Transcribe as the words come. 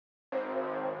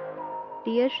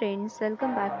Dear friends,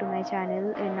 welcome back to my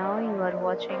channel and now you are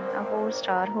watching a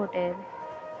 4-star hotel.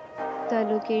 The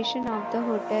location of the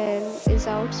hotel is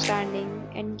outstanding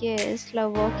and guests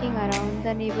love walking around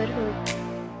the neighborhood.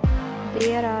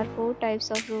 There are 4 types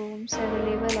of rooms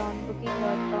available on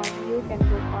booking.com. You can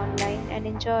book online and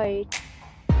enjoy it.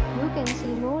 You can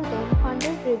see more than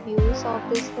 100 reviews of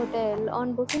this hotel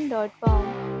on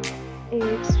booking.com.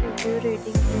 Its review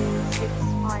rating is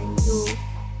 6.2,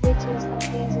 which is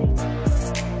amazing.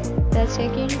 The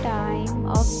check-in time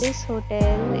of this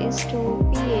hotel is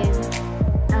 2 p.m.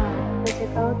 and the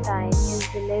check-out time is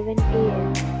 11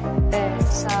 a.m.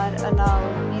 Pets are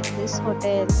allowed in this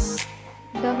hotel.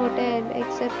 The hotel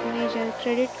accepts major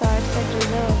credit cards and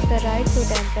reserves the right to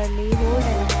temporarily hold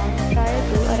an amount prior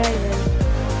to arrival.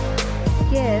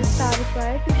 Guests are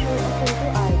required to show a photo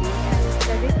ID and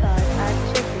credit card at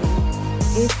check-in.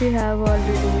 If you have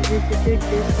already visited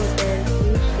this hotel,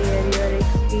 please share your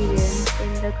experience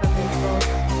in the comment box.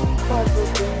 For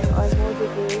booking or more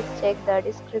details, check the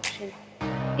description.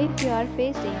 If you are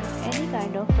facing any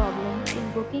kind of problem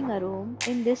in booking a room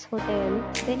in this hotel,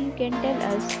 then you can tell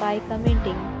us by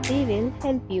commenting. We will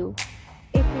help you.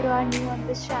 If you are new on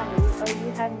this channel or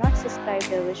you have not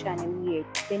subscribed our channel yet,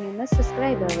 then you must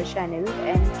subscribe our channel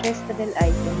and press the bell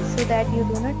icon so that you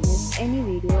do not miss any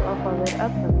video of our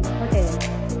upcoming hotel.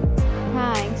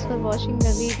 Thanks for watching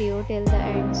the video till the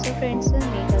end. So friends, will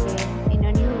meet again in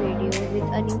a new video with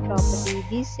a new property.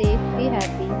 Be safe, be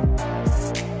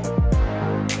happy.